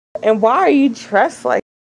And why are you dressed like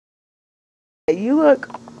that? You look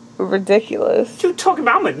ridiculous. What you talking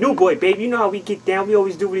about? I'm a new boy, baby. You know how we get down. We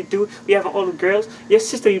always do what we do. We have all the girls. Your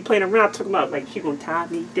sister, you playing around talking about like she gonna tie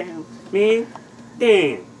me down. Man,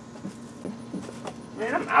 damn.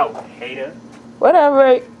 Man, I'm out, hater.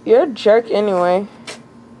 Whatever. You're a jerk anyway.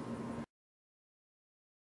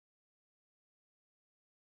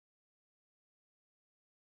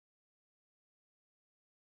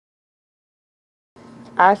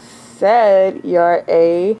 I said you're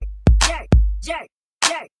a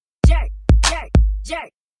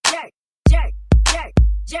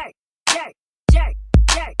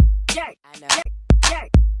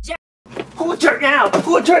Who a jerk now?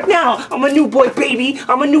 Who a jerk now? I'm a new boy, baby.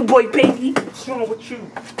 I'm a new boy, baby. What's wrong with you?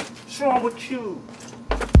 What's wrong with you?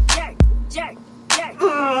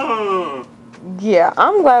 Yeah,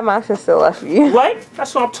 I'm glad my sister left you. What?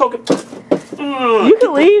 That's what I'm talking. You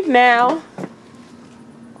can leave now.